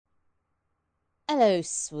Hello,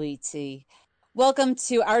 sweetie. Welcome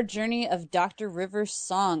to our journey of Dr. Rivers'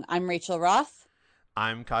 song. I'm Rachel Roth.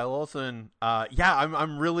 I'm Kyle Olson.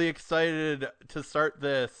 I'm really excited to start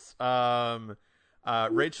this. Me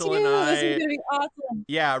Rachel and too. This is I, going to be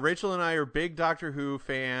awesome. Rachel and I are big Doctor Who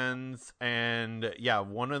fans, and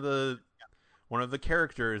one of the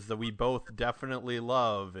characters that we both definitely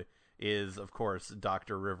love is, of course,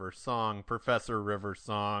 Doctor River Song, Professor River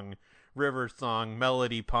Song,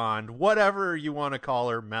 Melody Pond, whatever you want to call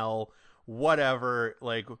her, Mel, whatever.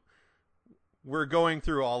 Like, we're going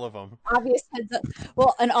through all of them. Obvious heads up.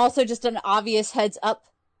 Well, and also just an obvious heads up.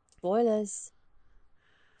 Spoilers.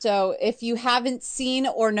 So if you haven't seen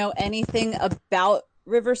or know anything about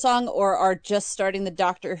River Song or are just starting the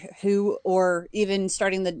Doctor Who or even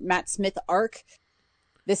starting the Matt Smith arc,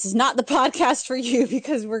 this is not the podcast for you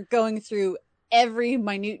because we're going through every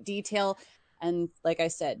minute detail. And like I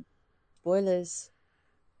said, spoilers.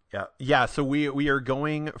 Yeah. So we are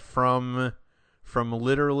going from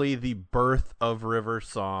literally the birth of River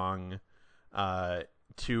Song,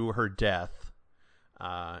 to her death,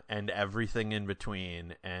 and everything in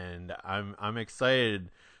between. And I'm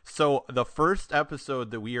excited. So the first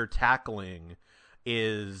episode that we are tackling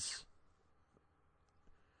is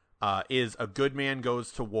A Good Man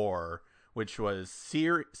Goes to War, which was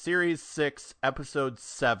series 6, episode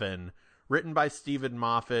 7, written by Stephen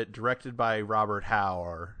Moffat, directed by Robert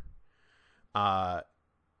Howard.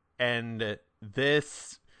 And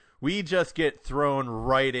this, we just get thrown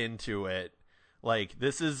right into it. Like,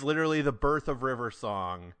 this is literally the birth of River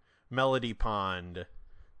Song, Melody Pond,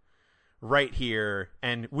 right here.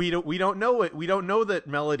 And we don't know it. We don't know that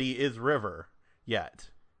Melody is River yet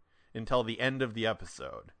until the end of the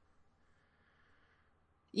episode.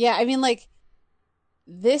 Yeah, I mean, like,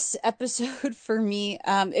 this episode for me,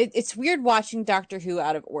 it's weird watching Doctor Who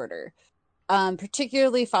out of order.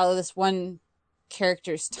 Particularly follow this one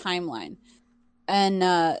character's timeline. And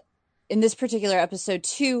in this particular episode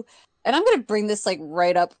too, and I'm gonna bring this like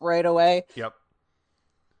right up right away. Yep.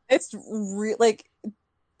 It's like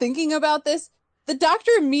thinking about this, the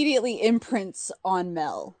Doctor immediately imprints on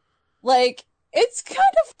Mel. Like it's kind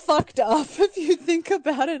of fucked up if you think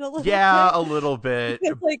about it a little Yeah, bit. a little bit.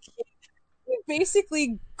 Because like he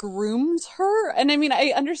basically grooms her, and I mean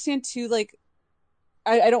I understand too. Like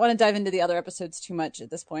I don't want to dive into the other episodes too much at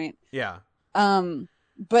this point. Yeah.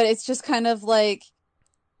 But it's just kind of like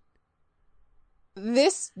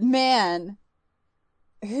this man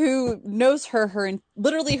who knows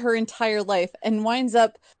literally her entire life and winds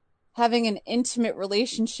up having an intimate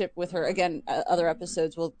relationship with her. Again, other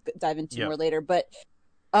episodes we'll dive into Yep. more later, but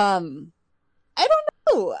I don't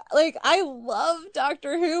know. Like I love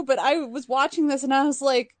Doctor Who, but I was watching this and I was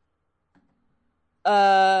like,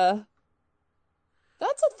 uh,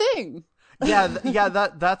 that's a thing.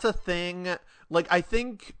 That's a thing. Like, I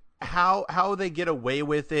think how they get away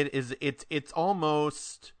with it is it's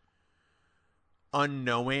almost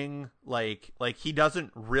unknowing. Like he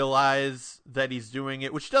doesn't realize that he's doing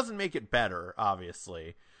it, which doesn't make it better,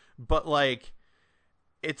 obviously. But like,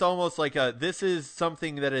 it's almost like this is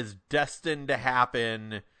something that is destined to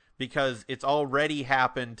happen because it's already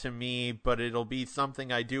happened to me, but it'll be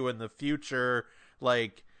something I do in the future.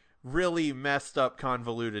 Like, really messed up,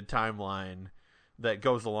 convoluted timeline that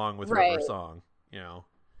goes along with Right. River Song, you know.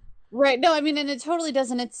 Right. No, I mean, and it totally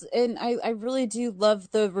doesn't. And I really do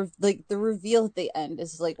love the reveal at the end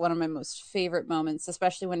is like one of my most favorite moments,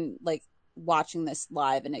 especially when like watching this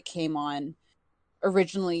live and it came on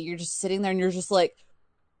originally. You're just sitting there and you're just like,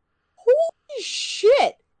 holy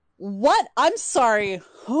shit! What? I'm sorry,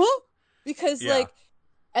 huh? Because Yeah. like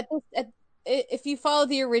if you follow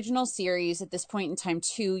the original series at this point in time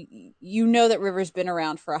too, you know that River's been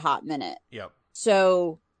around for a hot minute. Yep.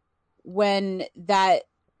 So when that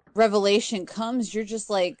revelation comes, you're just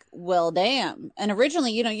like, well, damn. And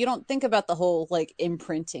originally, you don't think about the whole like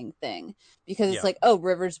imprinting thing because it's Yeah. like, oh,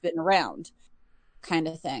 River's been around kind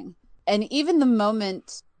of thing. And even the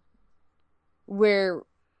moment where,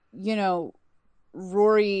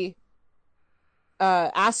 Rory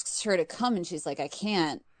asks her to come and she's like, I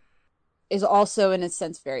can't, is also in a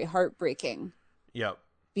sense very heartbreaking Yep.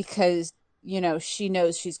 because, she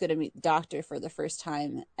knows she's going to meet the Doctor for the first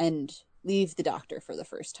time and leave the Doctor for the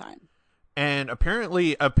first time. And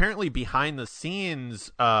apparently behind the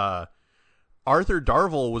scenes, Arthur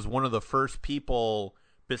Darvill was one of the first people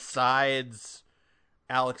besides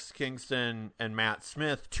Alex Kingston and Matt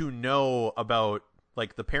Smith to know about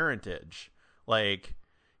like the parentage. Like,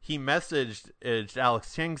 he messaged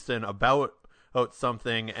Alex Kingston about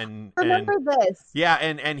something, and Remember this? yeah,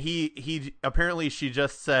 and he apparently, she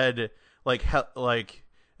just said like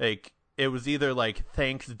it was either like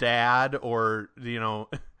thanks dad or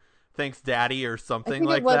thanks daddy or something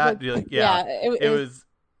like that. Yeah, it was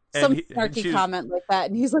some snarky comment like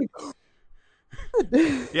that, and he's like,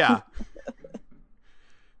 yeah.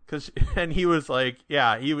 And he was like,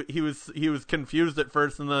 yeah, he was confused at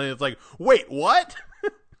first, and then he was like, wait, what?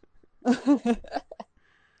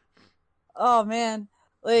 Oh man,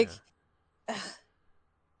 like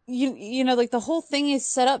like the whole thing is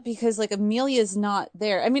set up because like Amelia's not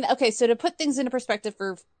there. I mean, okay, so to put things into perspective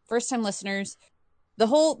for first time listeners,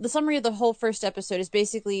 the summary of the whole first episode is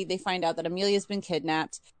basically they find out that Amelia's been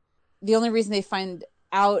kidnapped. The only reason they find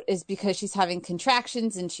out is because she's having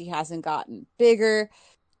contractions and she hasn't gotten bigger.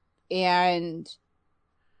 And,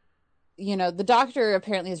 the doctor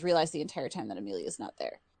apparently has realized the entire time that Amelia's not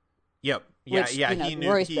there. Yep. Yeah, which, he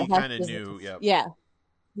knew. He kind of knew. Yep. Yeah.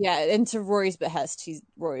 Yeah. And to Rory's behest,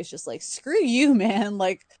 Rory's just like, screw you, man.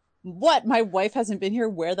 Like, what? My wife hasn't been here.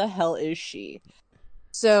 Where the hell is she?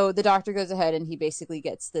 So the doctor goes ahead and he basically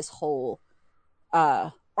gets this whole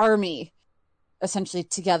army essentially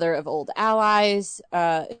together of old allies,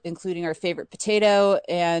 including our favorite Potato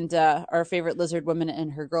and our favorite lizard woman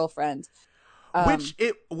and her girlfriend.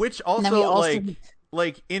 Which also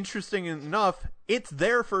like interesting enough, it's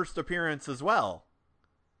their first appearance as well.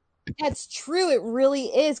 That's true. It really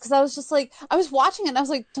is, because I was just like, I was watching it and I was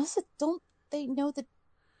like, don't they know the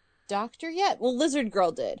doctor yet? Well, Lizard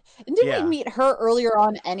Girl did, and didn't we meet her earlier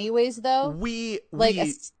on anyways? Though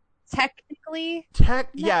technically,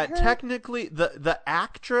 technically, the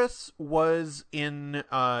actress was in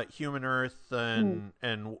Human Earth and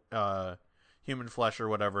Human Flesh or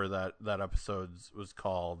whatever that episode was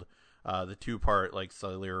called, the 2-part like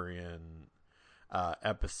Silurian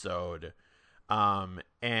episode,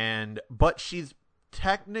 but she's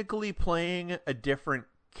technically playing a different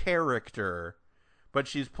character, but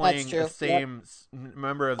she's playing the same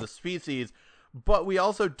member of the species. But we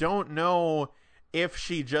also don't know if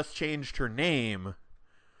she just changed her name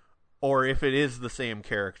or if it is the same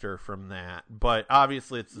character from that. But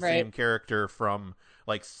obviously it's the same character from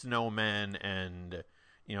like Snowmen and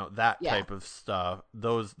that type of stuff,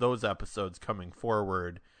 those episodes coming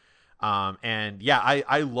forward. And yeah,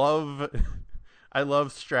 I love I love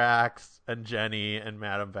Strax and Jenny and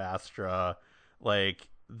Madame Vastra. Like,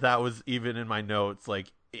 that was even in my notes,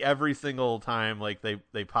 like every single time like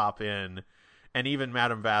they pop in, and even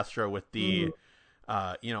Madame Vastra with the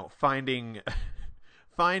finding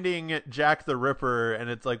Jack the Ripper, and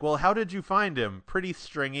it's like, well, how did you find him? Pretty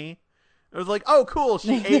stringy. It was like, oh, cool,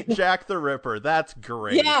 she ate Jack the Ripper. That's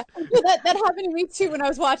great. Yeah, that happened to me too when I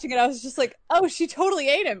was watching it. I was just like, oh, she totally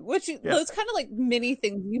ate him. Those kind of like mini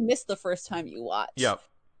things you miss the first time you watch. Yep.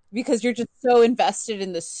 Because you're just so invested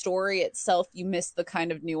in the story itself, you miss the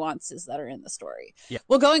kind of nuances that are in the story. Yeah.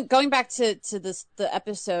 Well, going back to the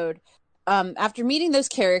episode, after meeting those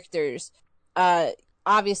characters,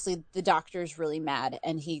 obviously the doctor's really mad,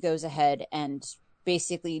 and he goes ahead and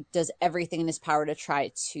basically does everything in his power to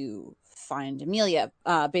try to find Amelia,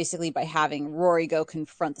 basically by having Rory go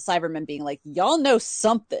confront the Cybermen, being like, y'all know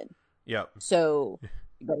something. Yep. So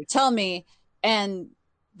you better tell me. And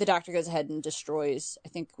the doctor goes ahead and destroys, I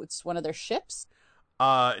think it's one of their ships.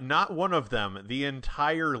 Not one of them, the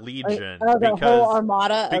entire Legion. The whole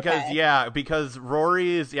armada? Because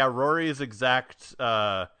Rory's exact,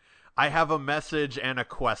 I have a message and a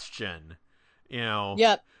question,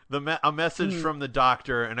 Yep. A message from the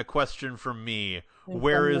doctor and a question from me.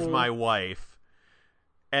 Where is my wife?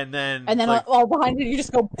 And then like, all behind you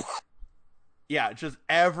just go. Yeah, just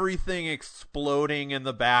everything exploding in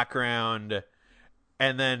the background,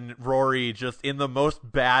 and then Rory just in the most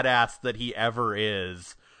badass that he ever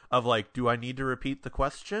is of like, do I need to repeat the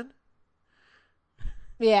question?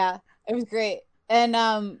 Yeah, it was great. And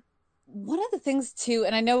one of the things too,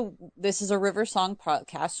 and I know this is a River Song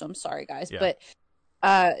podcast, so I'm sorry guys, but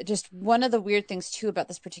just one of the weird things too about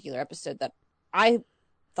this particular episode that I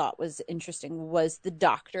thought was interesting was the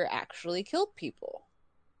doctor actually killed people.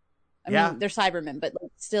 I mean, they're Cybermen, but like,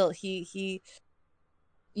 still, he,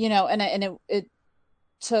 and it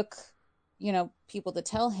took, people to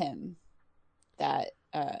tell him that,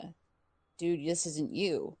 dude, this isn't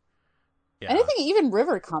you. Yeah. And I think even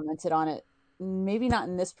River commented on it. Maybe not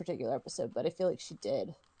in this particular episode, but I feel like she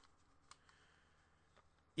did.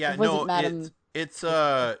 Yeah, no, it's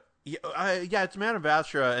it's Madame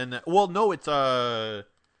Vastra, and it's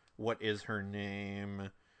what is her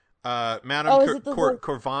name? Madame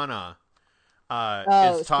Corvana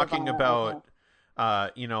is talking about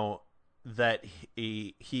that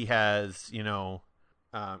he has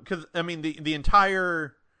because I mean the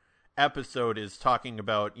entire episode is talking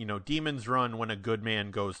about demons run when a good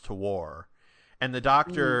man goes to war, and the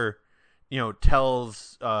doctor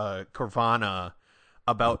tells Corvana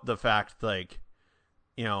about the fact, like,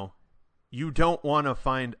 you don't want to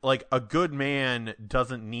find, like, a good man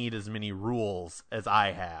doesn't need as many rules as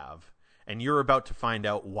I have, and you're about to find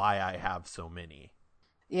out why I have so many.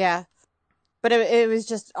 Yeah. But it was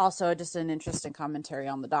just also just an interesting commentary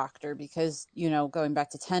on the Doctor, because, going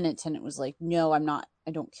back to Tennant was like, no, I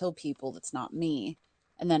don't kill people. That's not me.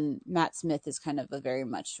 And then Matt Smith is kind of a very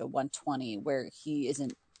much a 120, where he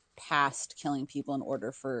isn't past killing people in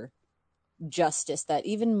order for justice that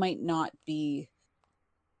even might not even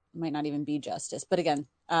be justice. But again,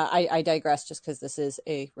 I digress, just because this is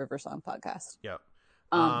a River Song podcast. Yep.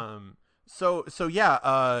 So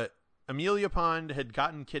yeah, Amelia Pond had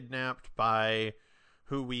gotten kidnapped by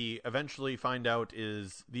who we eventually find out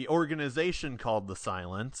is the organization called the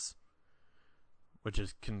Silence, which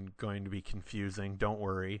is going to be confusing. Don't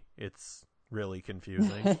worry, it's really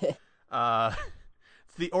confusing.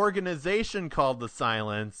 It's the organization called the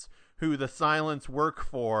Silence, who the Silence work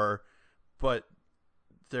for, but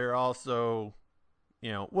they're also,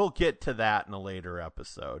 we'll get to that in a later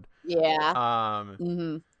episode. Yeah.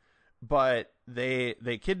 But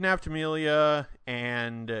they kidnapped Amelia,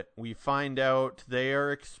 and we find out they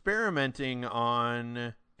are experimenting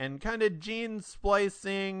on and kind of gene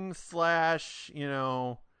splicing /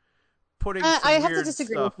 putting some I have weird to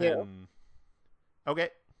disagree stuff with you. in. Okay.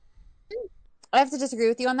 I have to disagree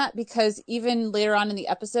with you on that, because even later on in the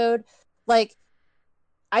episode, like,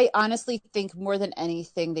 I honestly think more than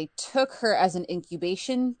anything, they took her as an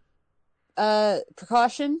incubation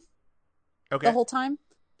precaution the whole time.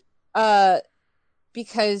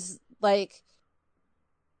 Because, like,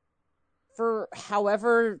 for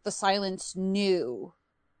however the Silence knew,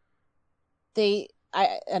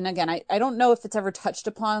 and again, I don't know if it's ever touched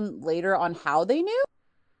upon later on how they knew.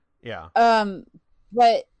 Yeah.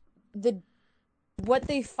 But what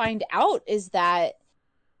they find out is that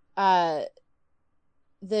the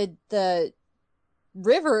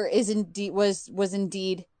river was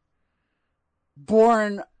indeed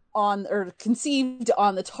born on, or conceived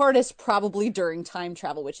on, the TARDIS, probably during time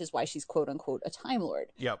travel, which is why she's quote unquote a Time Lord.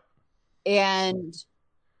 Yep. And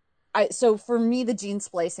so for me, the gene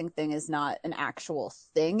splicing thing is not an actual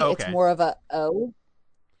thing. Okay. It's more of but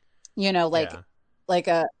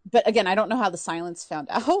again, I don't know how the Silence found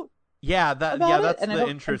out. Yeah, that's the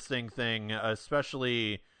interesting thing.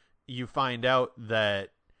 Especially, you find out that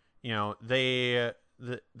they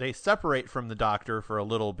separate from the Doctor for a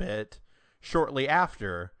little bit shortly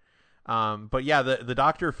after. But yeah, the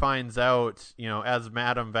Doctor finds out, as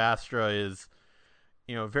Madame Vastra is,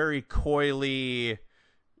 very coyly,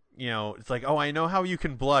 it's like, oh, I know how you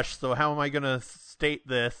can blush, so how am I going to state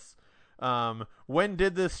this? When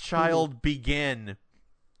did this child begin?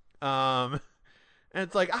 And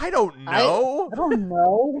it's like, I don't know. I don't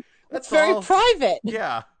know. That's very private.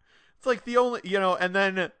 Yeah. It's like the only, and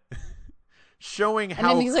then showing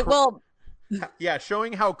how... And then he's like, well... Yeah,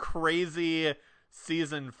 showing how crazy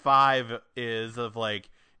season 5 is, of like,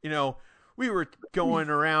 we were going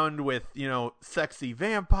around with, sexy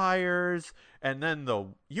vampires, and then the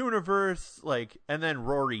universe, like, and then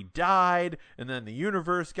Rory died, and then the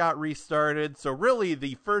universe got restarted. So really,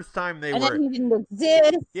 the first time then he didn't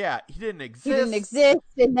exist. Yeah, he didn't exist.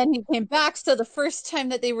 And then he came back. So the first time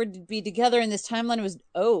that they were to be together in this timeline was,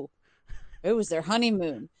 it was their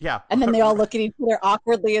honeymoon. Yeah. And then they all look at each other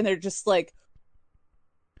awkwardly, and they're just like,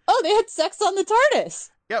 oh, they had sex on the TARDIS.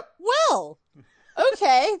 Yep. Well,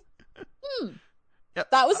 okay.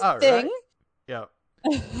 Yep. That was a thing. Right. Yep.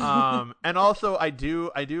 And also I do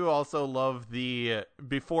also love the,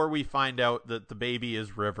 before we find out that the baby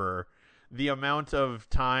is River, the amount of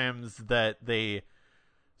times that they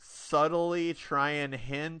subtly try and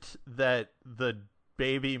hint that the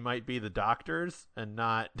baby might be the Doctor's and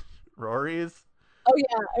not Rory's. Oh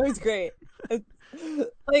yeah, it was great.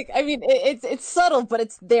 Like, I mean, it's subtle, but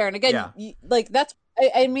it's there. And again, that's,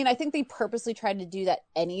 I mean, I think they purposely tried to do that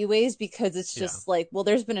anyways, because it's just like, well,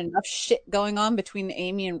 there's been enough shit going on between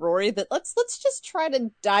Amy and Rory that let's just try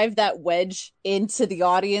to dive that wedge into the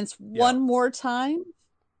audience one more time.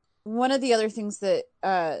 One of the other things that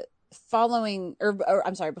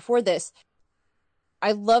before this,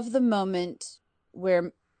 I love the moment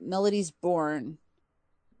where Melody's born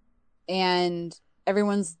and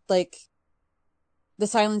everyone's like, the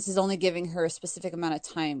Silence is only giving her a specific amount of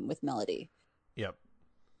time with Melody. Yep.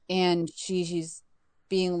 And she's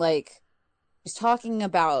being like, she's talking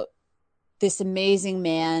about this amazing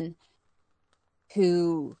man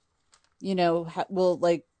who, will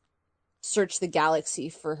like search the galaxy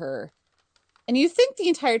for her. And you think the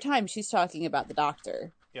entire time she's talking about the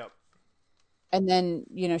Doctor. Yep. And then,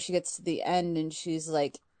 she gets to the end and she's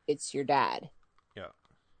like, it's your dad. Yeah.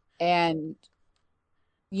 And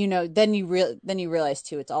then you realize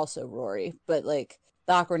too it's also Rory, but like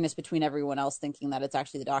the awkwardness between everyone else thinking that it's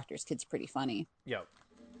actually the doctor's kid's pretty funny. Yeah.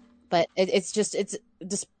 But it's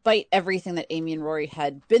despite everything that Amy and Rory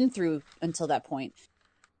had been through until that point,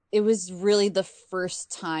 it was really the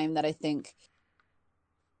first time that I think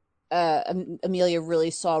Amelia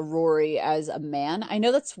really saw Rory as a man. I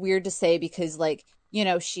know that's weird to say because, like,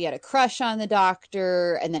 she had a crush on the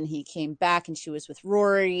doctor, and then he came back and she was with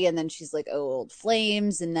Rory, and then she's like, oh, old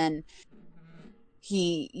flames, and then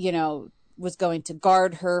he, was going to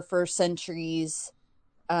guard her for centuries.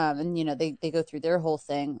 And, they go through their whole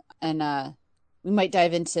thing, and we might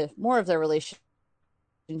dive into more of their relationship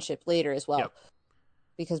later as well. Yep.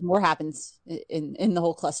 Because more happens in the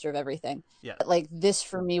whole cluster of everything. Yeah. But like this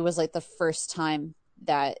for me was like the first time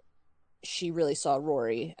that she really saw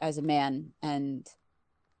Rory as a man, and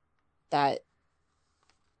that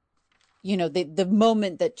the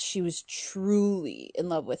moment that she was truly in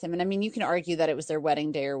love with him. And I mean, you can argue that it was their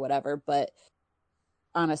wedding day or whatever, but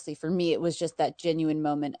honestly, for me, it was just that genuine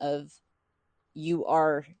moment of, you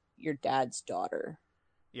are your dad's daughter.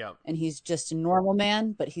 Yeah. And he's just a normal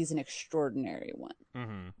man, but he's an extraordinary one.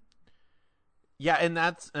 Mm-hmm. Yeah, and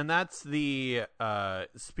that's the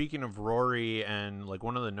speaking of Rory, and like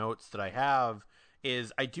one of the notes that I have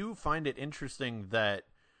is I do find it interesting that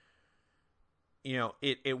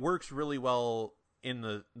it works really well in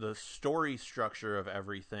the story structure of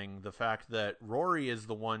everything. The fact that Rory is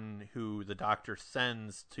the one who the doctor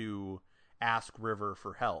sends to ask River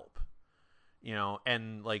for help.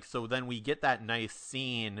 And like, so then we get that nice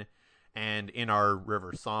scene, and in our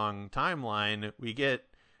River Song timeline,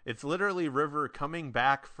 it's literally River coming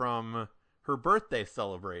back from her birthday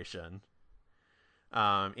celebration,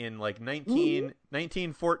 in like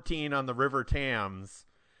 1914 on the River Thames,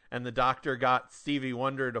 and the doctor got Stevie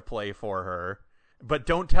Wonder to play for her, but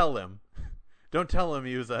don't tell him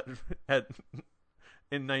he was at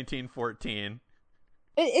in 1914.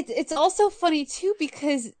 It's also funny too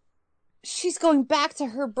because she's going back to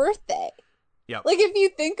her birthday. Yep. Like, if you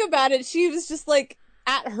think about it, she was just like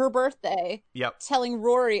at her birthday, yep, telling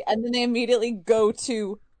Rory, and then they immediately go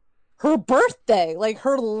to her birthday, like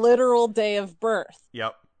her literal day of birth.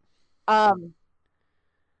 Yep.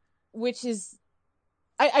 Which is,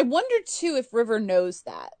 I wonder too if River knows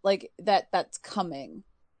that, like that's coming.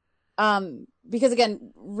 Because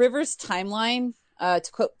again, River's timeline,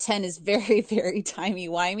 to quote 10, is very, very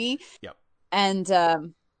timey-wimey. Yep.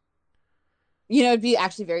 And it'd be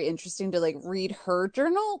actually very interesting to like read her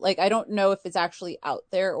journal. Like, I don't know if it's actually out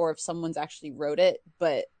there or if someone's actually wrote it,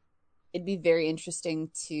 but it'd be very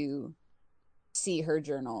interesting to see her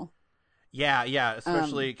journal. Yeah,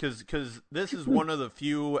 especially because this is one of the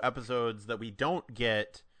few episodes that we don't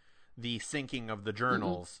get the syncing of the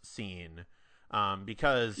journals scene,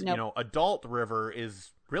 because Nope. adult River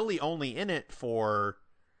is really only in it for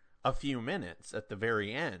a few minutes at the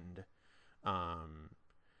very end. Well,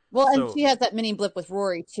 and she has that mini blip with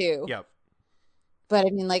Rory too. Yep. But I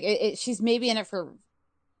mean, like, she's maybe in it for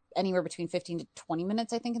anywhere between 15 to 20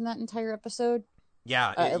 minutes, I think, in that entire episode.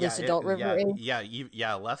 Yeah, at least adult River is.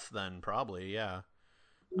 Yeah, less than probably, yeah.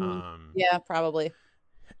 Yeah, probably.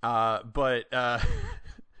 But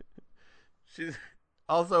she's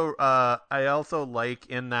also I also like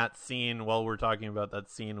in that scene, while we're talking about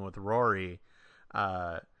that scene with Rory,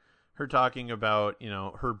 her talking about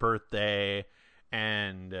her birthday,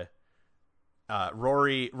 and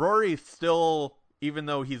Rory still, even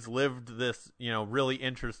though he's lived this really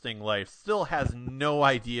interesting life, still has no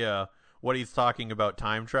idea what he's talking about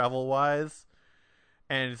time travel wise.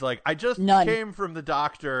 And it's like, I just came from the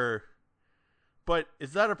doctor, but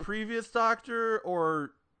is that a previous doctor?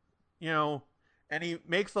 Or and he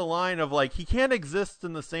makes the line of like, he can't exist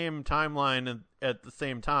in the same timeline at the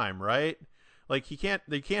same time, right? Like,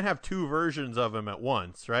 they can't have two versions of him at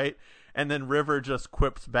once, right? And then River just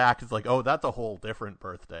quips back, it's like, oh, that's a whole different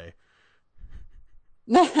birthday.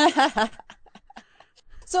 So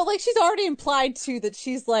like, she's already implied too that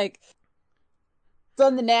she's like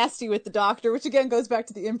done the nasty with the doctor, which again goes back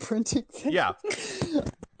to the imprinting thing. Yeah.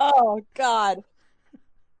 Oh God.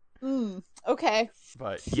 Okay.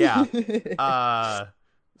 But yeah.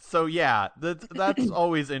 So yeah, that's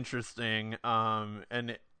always interesting.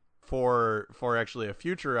 And for actually a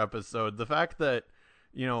future episode, the fact that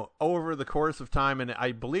over the course of time, and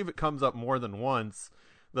I believe it comes up more than once,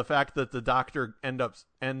 the fact that the doctor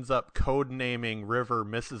ends up codenaming River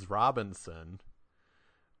Mrs. Robinson.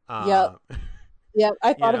 Yep,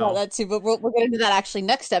 I thought about that too, but we'll get into that actually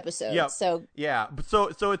next episode. Yep. So yeah, so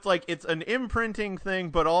it's like, it's an imprinting thing,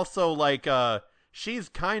 but also like she's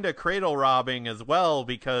kind of cradle robbing as well,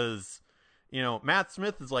 because, you know, Matt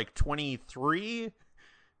Smith is like 23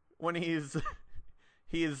 when he's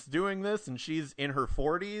doing this, and she's in her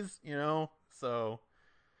 40s, you know, so.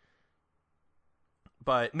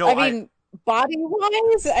 But no, I mean, body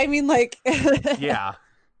wise, I mean, like, yeah.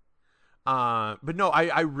 But no,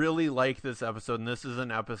 I really like this episode, and this is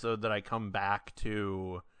an episode that I come back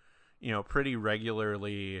to, you know, pretty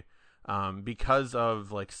regularly, because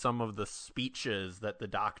of like some of the speeches that the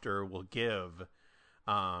Doctor will give.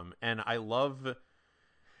 And I love,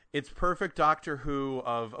 it's perfect Doctor Who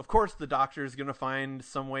of course the Doctor is going to find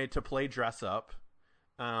some way to play dress up.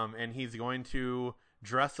 And he's going to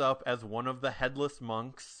dress up as one of the headless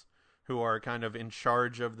monks who are kind of in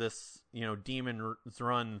charge of this, you know, Demon's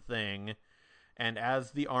Run thing. And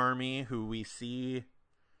as the army, who we see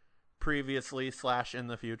previously / in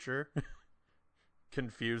the future.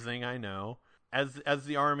 Confusing, I know. As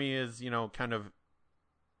the army is, you know, kind of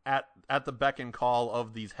at the beck and call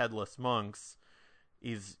of these headless monks,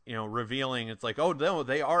 he's, you know, revealing, it's like, oh no,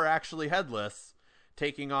 they are actually headless,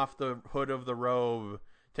 taking off the hood of the robe,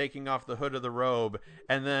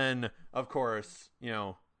 and then, of course, you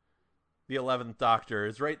know, the 11th Doctor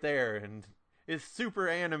is right there and is super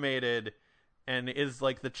animated and is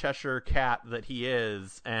like the Cheshire Cat that he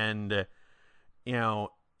is, and, you know,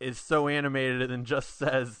 is so animated and just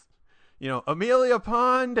says, you know, Amelia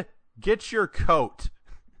Pond, get your coat.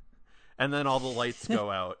 And then all the lights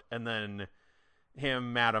go out, and then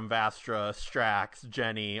him, Madame Vastra, Strax,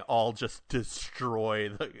 Jenny all just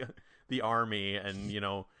destroy the army and, you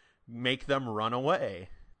know, make them run away.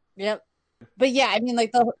 Yep. But yeah, I mean,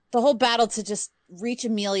 like, the whole battle to just reach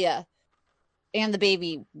Amelia and the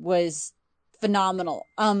baby was phenomenal.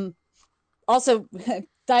 Also,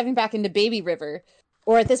 diving back into Baby River,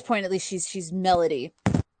 or at this point at least she's Melody.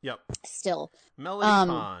 Yep. Still. Melody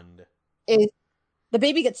Pond. The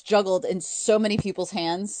baby gets juggled in so many people's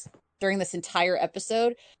hands during this entire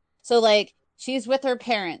episode. So, like, she's with her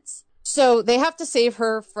parents. So they have to save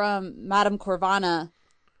her from Madame Corvana,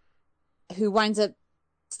 who winds up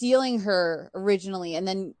stealing her originally. And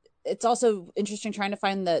then it's also interesting trying to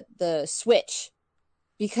find the switch,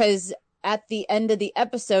 because at the end of the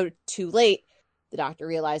episode, too late, the Doctor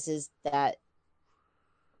realizes that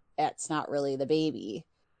that's not really the baby.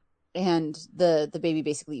 And the baby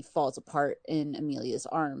basically falls apart in Amelia's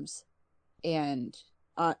arms. And,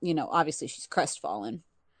 you know, obviously she's crestfallen.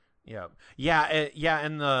 Yeah,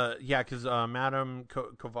 because Madame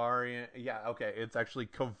Kovarian, okay, it's actually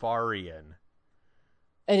Kovarian.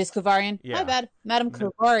 It is Kovarian? Yeah. My bad. Madame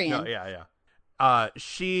Kovarian. No, yeah.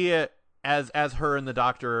 She, as her and the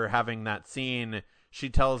Doctor are having that scene, she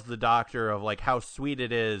tells the Doctor of, like, how sweet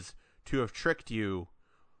it is to have tricked you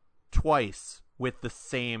twice with the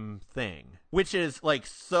same thing, which is, like,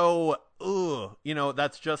 so, you know,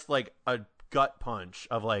 that's just like a gut punch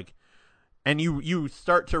of, like, and you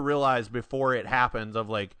start to realize before it happens of,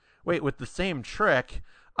 like, wait, with the same trick,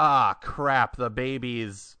 crap, the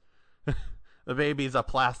baby's a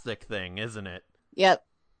plastic thing, isn't it? Yep.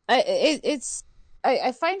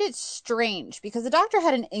 I find it strange because the Doctor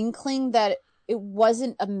had an inkling that it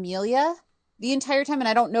wasn't Amelia the entire time, and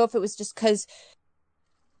I don't know if it was just because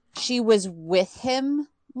she was with him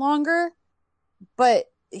longer, but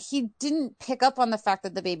he didn't pick up on the fact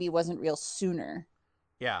that the baby wasn't real sooner.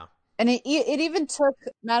 Yeah. And it even took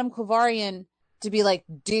Madame Kovarian to be like,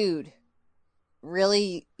 dude,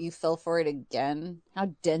 really? You fell for it again?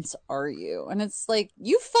 How dense are you? And it's like,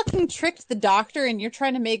 you fucking tricked the Doctor and you're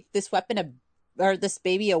trying to make this this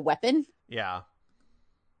baby a weapon? Yeah.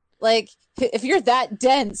 Like, if you're that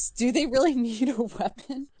dense, do they really need a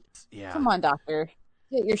weapon? Yeah. Come on, Doctor.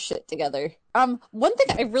 Get your shit together. One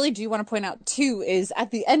thing I really do want to point out, too, is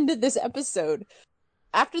at the end of this episode,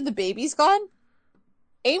 after the baby's gone,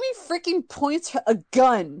 Amy freaking points a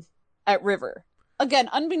gun at River. Again,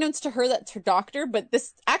 unbeknownst to her, that's her Doctor, but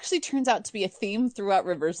this actually turns out to be a theme throughout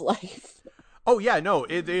River's life. Oh, yeah, no,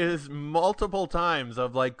 it is multiple times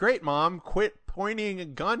of, like, great, Mom, quit pointing a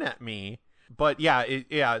gun at me. But, yeah,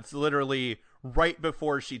 it's literally right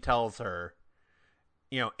before she tells her,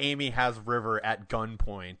 you know, Amy has River at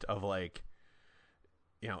gunpoint of, like,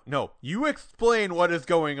 you know, no, you explain what is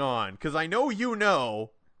going on, because I know you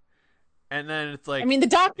know. And then it's like, I mean, the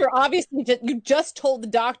Doctor, obviously, you just told the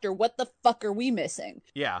Doctor, what the fuck are we missing?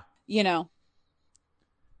 Yeah. You know?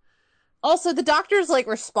 Also, the Doctor's, like,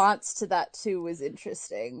 response to that, too, was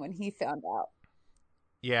interesting when he found out.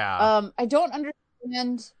 Yeah. I don't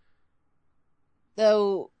understand,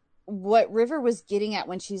 though, what River was getting at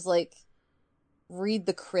when she's like, read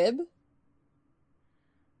the crib.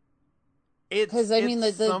 It's I mean,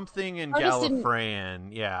 something in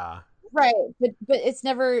Gallifreyan, yeah. Right, but it's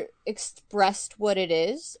never expressed what it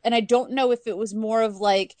is, and I don't know if it was more of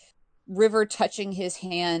like River touching his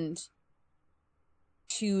hand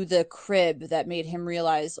to the crib that made him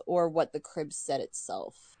realize, or what the crib said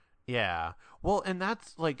itself. Yeah. Well, and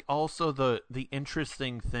that's like also the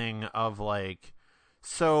interesting thing of like,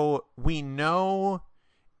 so we know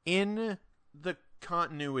in the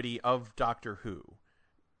continuity of Doctor Who,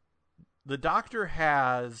 the Doctor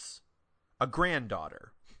has a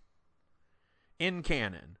granddaughter in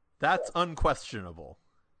canon. That's unquestionable.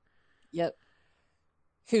 Yep.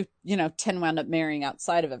 Who, 10 wound up marrying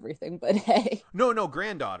outside of everything, but hey. No,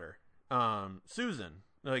 granddaughter. Susan,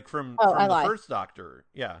 like Oh, I from the lied. first Doctor.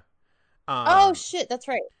 Yeah. Oh Um shit, that's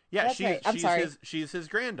right. yeah, That's right. I'm sorry. she's his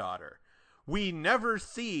granddaughter. We never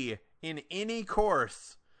see in any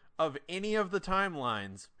course of any of the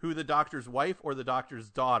timelines who the Doctor's wife or the Doctor's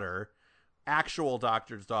daughter, actual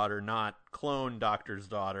Doctor's daughter, not clone Doctor's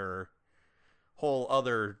daughter, whole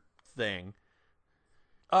other thing.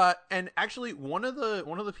 And actually, one of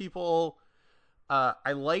the people,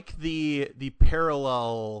 I like the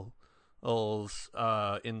parallels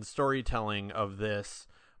in storytelling of this.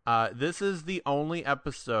 This is the only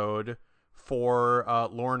episode for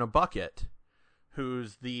Lorna Bucket,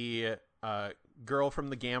 who's the girl from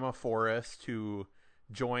the Gamma Forest who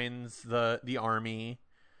joins the army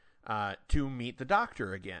to meet the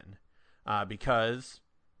Doctor again, because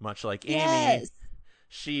much like Amy, Yes.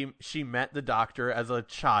 she met the Doctor as a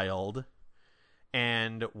child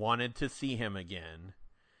and wanted to see him again.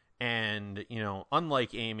 And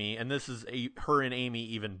unlike Amy, and this is her and Amy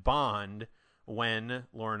even bond when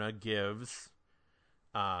Lorna gives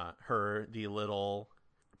her the little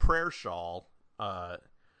prayer shawl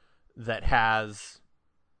that has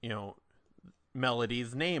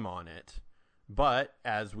Melody's name on it. But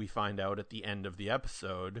as we find out at the end of the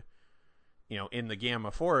episode, in the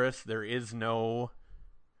Gamma Forest, there is no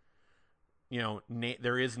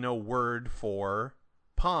there is no word for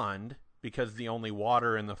pond, because the only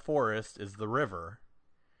water in the forest is the river.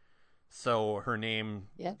 So her name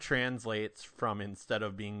translates from, instead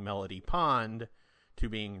of being Melody Pond, to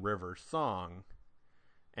being River Song.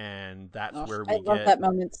 And that's where we I love get that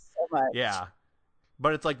moment so much. Yeah.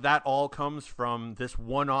 But it's like that all comes from this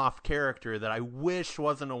one-off character that I wish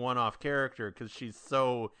wasn't a one-off character, because she's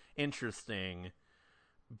so interesting.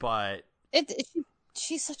 But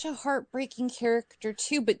she's such a heartbreaking character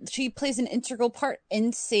too, but she plays an integral part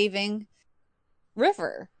in saving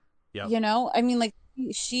River. Yep. I mean, like,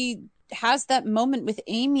 she has that moment with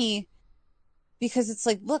Amy, because it's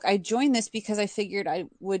like, look, I joined this because I figured I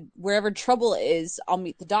would, wherever trouble is, I'll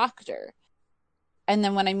meet the Doctor. And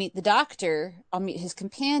then when I meet the Doctor, I'll meet his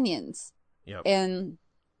companions. Yep. And,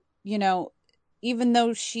 even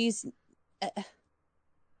though she's...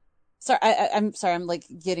 sorry, I'm sorry, I'm like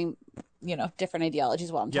getting, different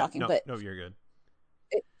ideologies while I'm talking. But no, you're good.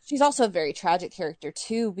 She's also a very tragic character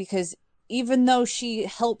too, because even though she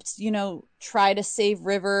helped, try to save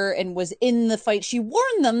River and was in the fight, she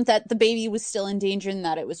warned them that the baby was still in danger and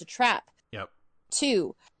that it was a trap. Yep.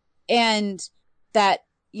 Too. And that,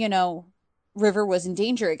 River was in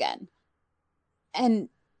danger again. And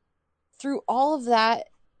through all of that,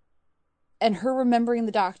 and her remembering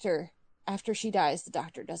the Doctor, after she dies, the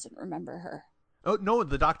Doctor doesn't remember her. Oh, no,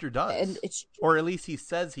 the Doctor does. And or at least he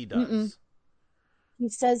says he does. Mm-mm. He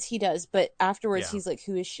says he does, but afterwards Yeah. he's like,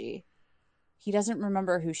 who is she? He doesn't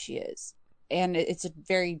remember who she is. And it's a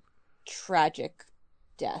very tragic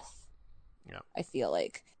death. Yeah. I feel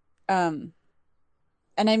like.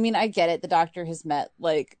 And I mean, I get it. The Doctor has met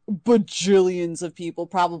like bajillions of people,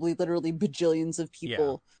 probably literally bajillions of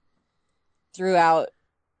people throughout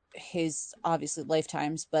his obviously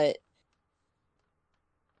lifetimes, but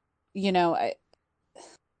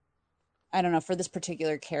I don't know, for this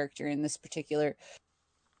particular character in this particular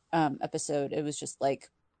episode, it was just like,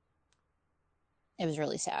 it was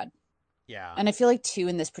really sad. Yeah. And I feel like too,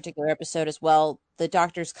 in this particular episode as well, the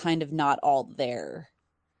Doctor's kind of not all there.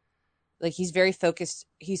 Like, he's very focused,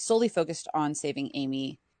 he's solely focused on saving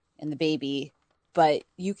Amy and the baby, but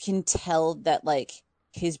you can tell that like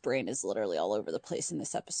his brain is literally all over the place in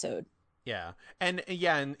this episode. Yeah. And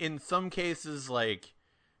yeah, in some cases, like,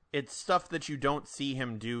 it's stuff that you don't see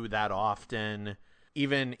him do that often.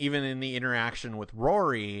 Even in the interaction with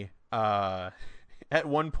Rory, at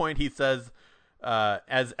one point he says,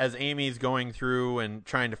 as Amy's going through and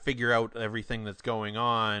trying to figure out everything that's going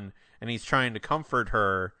on, and he's trying to comfort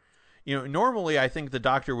her, normally I think the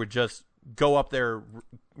Doctor would just go up there,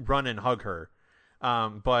 run and hug her.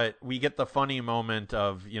 But we get the funny moment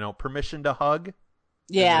of, permission to hug.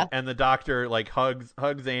 Yeah. And the Doctor like hugs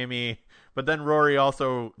Amy, but then Rory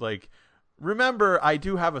also like remember, I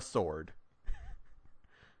do have a sword.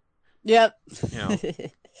 Yep. You know.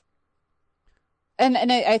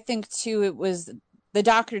 And I think too, it was the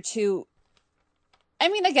doctor too. I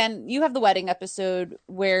mean, again, you have the wedding episode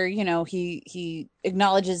where, you know, he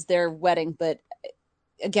acknowledges their wedding, but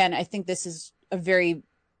again, I think this is a very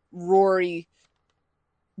Rory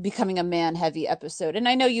becoming a man heavy episode. And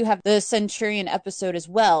I know you have the Centurion episode as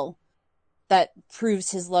well that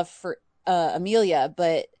proves his love for Amelia,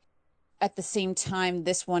 but at the same time,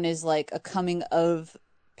 this one is like a coming of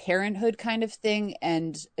parenthood kind of thing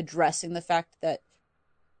and addressing the fact that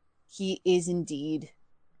he is indeed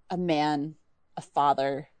a man, a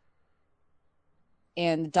father,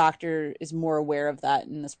 and the doctor is more aware of that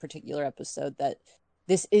in this particular episode, that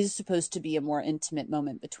this is supposed to be a more intimate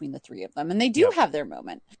moment between the three of them, and they do have their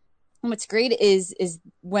moment. And what's great is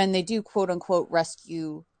when they do quote unquote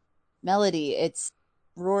rescue Melody, it's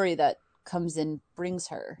Rory that comes in, brings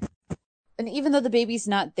her, and even though the baby's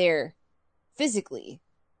not there physically,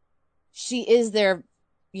 she is there,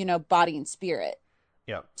 you know, body and spirit.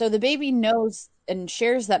 Yeah. So the baby knows and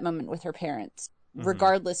shares that moment with her parents,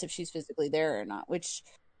 regardless if she's physically there or not, which,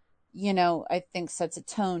 you know, I think sets a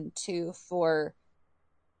tone too for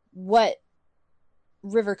what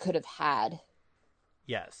River could have had.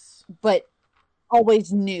 Yes. But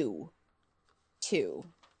always knew too,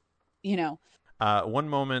 you know. One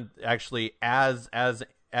moment actually, as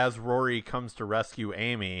Rory comes to rescue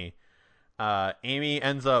Amy, Amy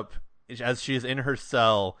ends up, as she's in her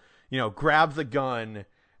cell, you know, grabs a gun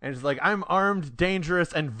and is like, "I'm armed,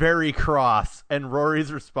 dangerous, and very cross." And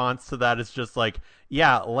Rory's response to that is just like,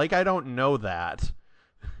 "Yeah, like I don't know that."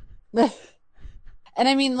 And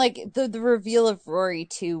I mean, like, the reveal of Rory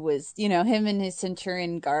too was, you know, him in his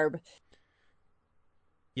Centurion garb.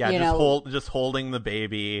 Yeah, just holding the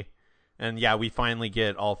baby, and yeah, we finally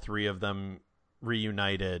get all three of them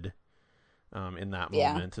reunited. In that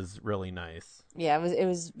moment is really nice. Yeah, it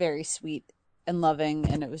was very sweet and loving,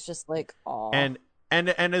 and it was just like, aw. And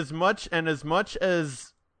as much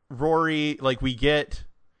as Rory, like, we get,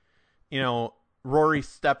 you know, Rory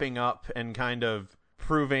stepping up and kind of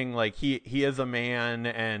proving like he is a man,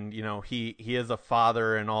 and, you know, he is a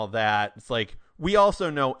father and all that. It's like, we also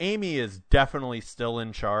know Amy is definitely still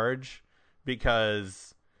in charge,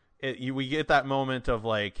 because we get that moment of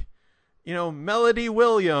like, you know, Melody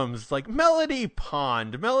Williams, like Melody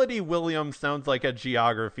Pond. Melody Williams sounds like a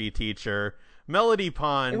geography teacher. Melody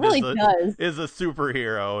Pond is a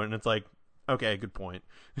superhero, and it's like, okay, good point.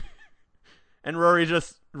 And Rory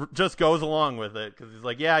just goes along with it because he's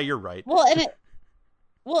like, yeah, you're right. Well,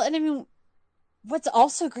 and I mean, what's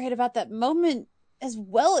also great about that moment as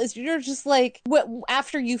well is you're just like,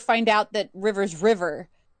 after you find out that River's River,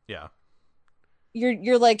 yeah,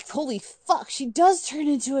 you're like, holy fuck, she does turn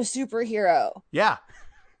into a superhero. Yeah,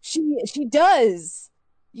 she does.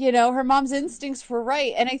 You know, her mom's instincts were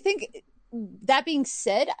right, and I think, that being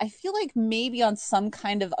said, I feel like maybe on some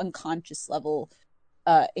kind of unconscious level,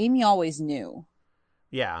 Amy always knew.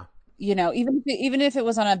 Yeah. You know, even if it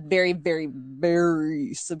was on a very, very,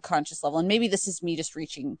 very subconscious level, and maybe this is me just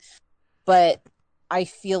reaching, but I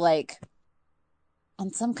feel like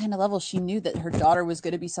on some kind of level, she knew that her daughter was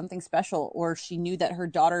going to be something special, or she knew that her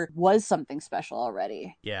daughter was something special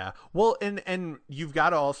already. Yeah. Well, and you've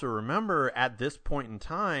got to also remember, at this point in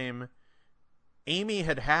time, Amy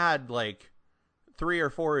had like 3 or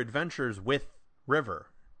 4 adventures with River.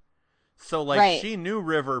 So like, right. She knew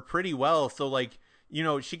River pretty well. So like, you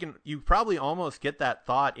know, you probably almost get that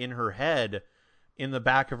thought in her head, in the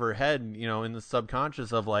back of her head, you know, in the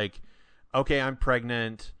subconscious of like, okay, I'm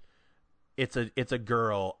pregnant. It's a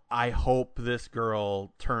girl. I hope this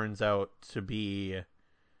girl turns out to be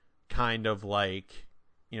kind of like,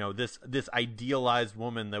 you know, this idealized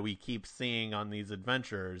woman that we keep seeing on these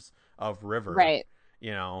adventures of River. Right.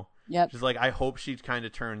 You know? Yep. She's like, I hope she kind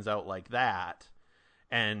of turns out like that.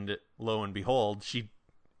 And lo and behold, she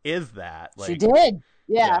is that. Like, she did.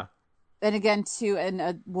 Yeah. And again, too,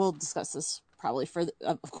 and we'll discuss this probably further.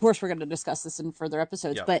 Of course, we're going to discuss this in further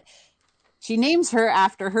episodes, yep. But she names her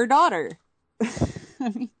after her daughter. I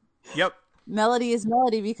mean, yep. Melody is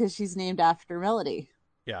Melody because she's named after Melody.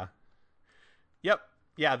 Yeah. Yep.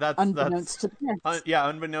 Yeah, that's unbeknownst to parents.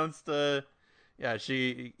 Unbeknownst to,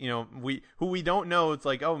 she, you know, we don't know. It's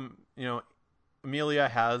like, oh, you know, Amelia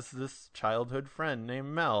has this childhood friend named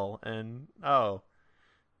Mel, and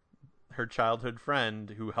her childhood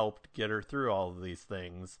friend who helped get her through all of these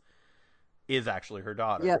things is actually her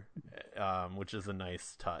daughter. Yep. Which is a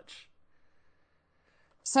nice touch.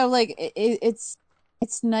 So like, it's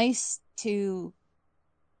nice to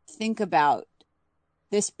think about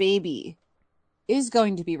this baby is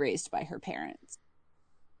going to be raised by her parents.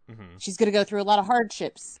 Mm-hmm. She's going to go through a lot of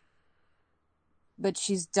hardships, but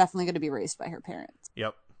she's definitely going to be raised by her parents.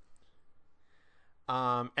 Yep.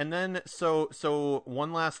 And then so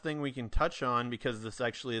one last thing we can touch on, because this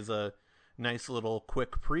actually is a nice little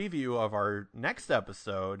quick preview of our next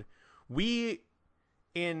episode. We,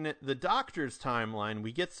 in the Doctor's timeline,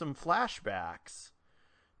 we get some flashbacks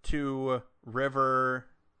to River.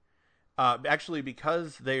 Actually,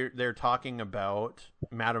 because they're talking about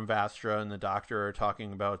Madame Vastra and the Doctor are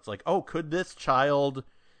talking about, it's like, oh, could this child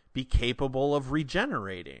be capable of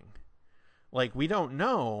regenerating? Like, we don't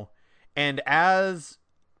know. And as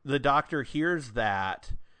the Doctor hears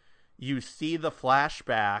that, you see the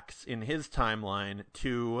flashbacks in his timeline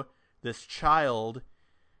to this child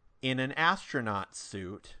in an astronaut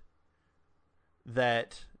suit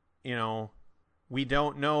that, you know, we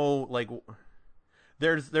don't know, like,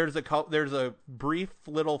 there's a brief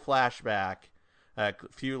little flashback, a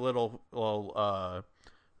few little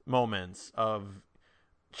moments of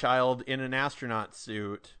child in an astronaut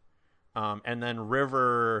suit, and then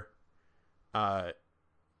River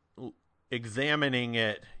examining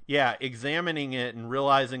it and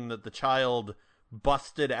realizing that the child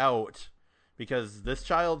busted out, because this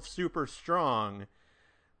child's super strong,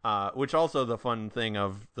 which also the fun thing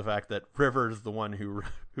of the fact that River's the one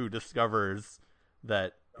who discovers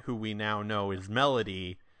that who we now know is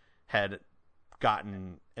Melody had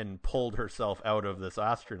gotten and pulled herself out of this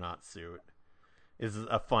astronaut suit is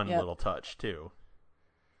a fun little touch too.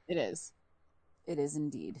 It is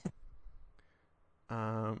indeed.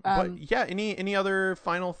 But yeah, any other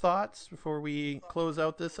final thoughts before we close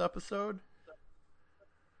out this episode?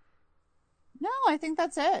 No, I think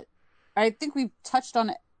that's it. I think we've touched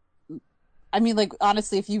on it. I mean, like,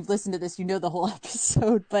 honestly, if you've listened to this, you know the whole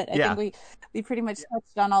episode, but I think we pretty much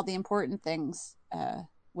touched on all the important things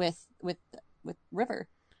with River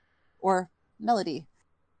or Melody.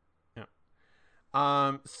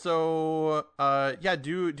 So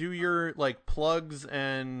do your like plugs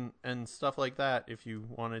and stuff like that if you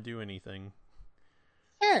want to do anything.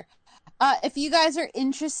 Sure. If you guys are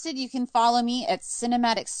interested, you can follow me at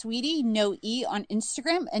Cinematic Sweetie, no E, on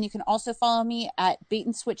Instagram, and you can also follow me at Bait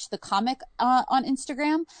and Switch the Comic on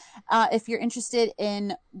Instagram. If you're interested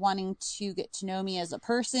in wanting to get to know me as a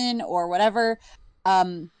person or whatever,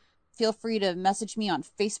 feel free to message me on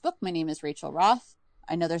Facebook. My name is Rachel Roth.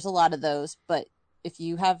 I know there's a lot of those, but if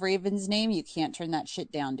you have Raven's name, you can't turn that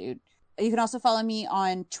shit down, dude. You can also follow me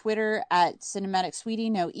on Twitter at Cinematic Sweetie,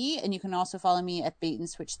 no E, and you can also follow me at Bait and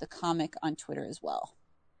Switch the Comic on Twitter as well.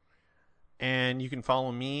 And you can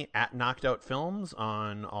follow me at Knocked Out Films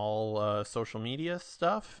on all social media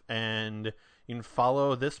stuff, and you can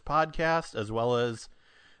follow this podcast as well as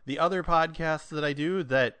the other podcasts that I do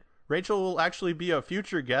that Rachel will actually be a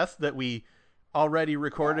future guest that we already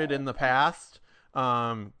recorded in the past.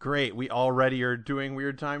 Great. We already are doing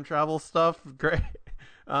weird time travel stuff. Great.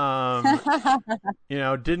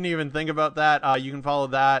 Didn't even think about that. You can follow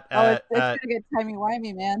that it's gonna get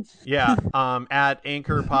timey-wimey, man. Yeah. At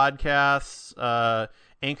Anchor Podcasts,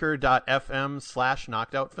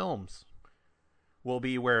 anchor.fm/knockedoutfilms will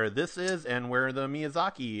be where this is and where the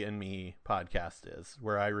Miyazaki and Me podcast is,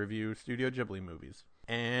 where I review Studio Ghibli movies.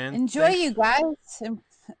 And enjoy, you guys.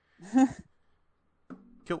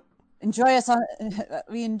 Cool. Enjoy us on.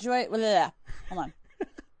 We enjoy. Hold on.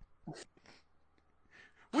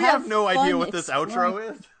 We have no idea what this outro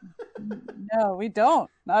is. No, we don't.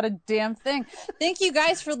 Not a damn thing. Thank you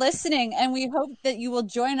guys for listening, and we hope that you will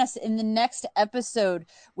join us in the next episode,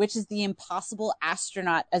 which is The Impossible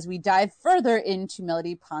Astronaut, as we dive further into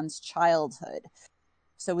Melody Pond's childhood.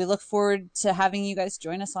 So we look forward to having you guys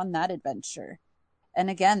join us on that adventure. And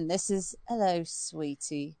again, this is Hello,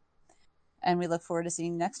 Sweetie. And we look forward to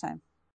seeing you next time.